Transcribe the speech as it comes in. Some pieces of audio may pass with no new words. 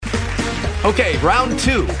Okay, round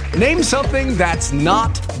two. Name something that's not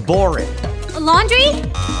boring. A laundry?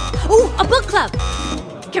 Ooh, a book club.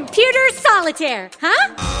 Computer solitaire,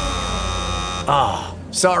 huh? Ah,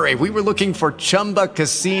 sorry, we were looking for Chumba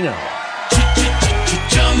Casino.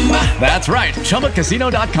 That's right,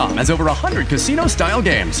 ChumbaCasino.com has over 100 casino-style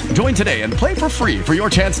games. Join today and play for free for your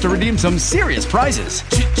chance to redeem some serious prizes.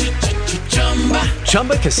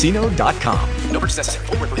 ChumbaCasino.com. No purchase necessary.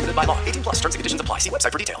 Void where prohibited by law. 18 plus. Terms and conditions apply. See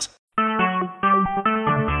website for details.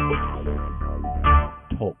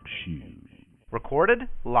 Talk shoes. Recorded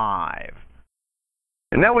live.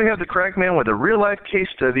 And now we have the Crackman with a real-life case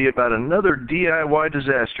study about another DIY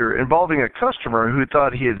disaster involving a customer who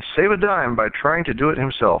thought he'd save a dime by trying to do it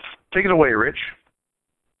himself. Take it away, Rich.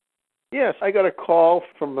 Yes, I got a call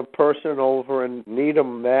from a person over in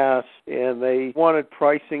Needham, Mass., and they wanted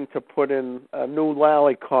pricing to put in a new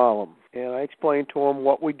lally column. And I explained to them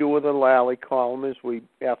what we do with a lally column is we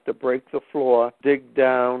have to break the floor, dig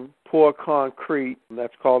down, pour concrete, and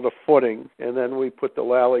that's called a footing, and then we put the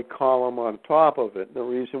lally column on top of it. And the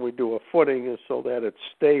reason we do a footing is so that it's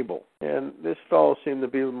stable. And this fellow seemed to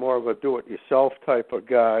be more of a do-it-yourself type of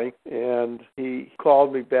guy, and he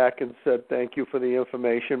called me back and said, thank you for the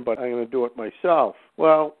information, but I'm going to do it myself.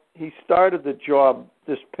 Well, he started the job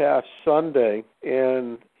this past Sunday,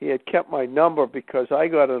 and he had kept my number because I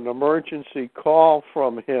got an emergency call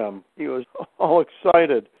from him. He was all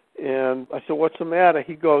excited. And I said, what's the matter?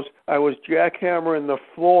 He goes, I was jackhammering the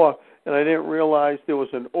floor, and I didn't realize there was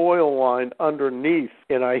an oil line underneath,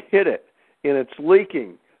 and I hit it, and it's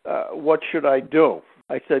leaking. What should I do?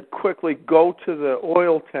 I said, quickly go to the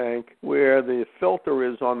oil tank where the filter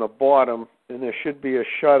is on the bottom, and there should be a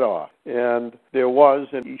shut-off. And there was,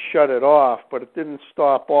 and he shut it off, but it didn't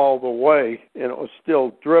stop all the way, and it was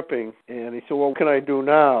still dripping. And he said, well, what can I do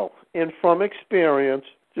now? And from experience,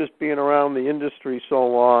 just being around the industry so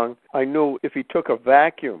long, I knew if he took a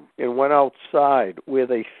vacuum and went outside where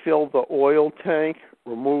they filled the oil tank,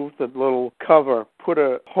 removed the little cover, put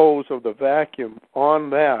a hose of the vacuum on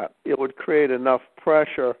that, it would create enough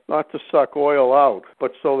pressure not to suck oil out,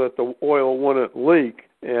 but so that the oil wouldn't leak.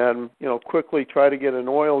 And, quickly try to get an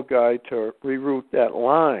oil guy to reroute that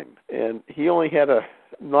line. And he only had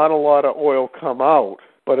not a lot of oil come out.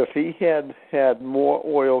 But if he had had more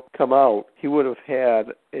oil come out, he would have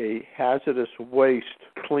had a hazardous waste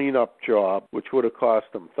cleanup job, which would have cost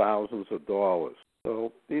him thousands of dollars.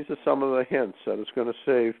 So these are some of the hints that it's going to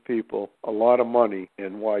save people a lot of money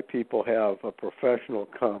and why people have a professional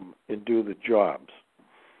come and do the jobs.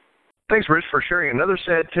 Thanks, Rich, for sharing another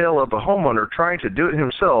sad tale of a homeowner trying to do it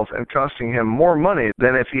himself and costing him more money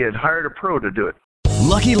than if he had hired a pro to do it.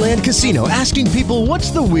 Lucky Land Casino, asking people,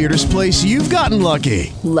 what's the weirdest place you've gotten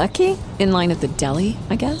lucky? Lucky? In line at the deli,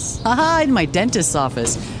 I guess? Aha, in my dentist's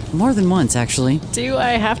office. More than once, actually. Do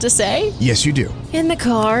I have to say? Yes, you do. In the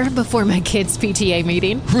car before my kids' PTA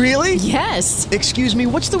meeting. Really? Yes. Excuse me,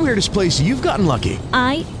 what's the weirdest place you've gotten lucky?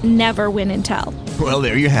 I never win and tell. Well,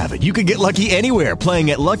 there you have it. You can get lucky anywhere,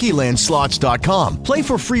 playing at LuckyLandSlots.com. Play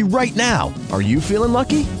for free right now. Are you feeling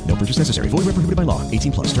lucky? No purchase necessary. Void where prohibited by law.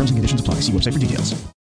 18 plus. Terms and conditions apply. See website for details.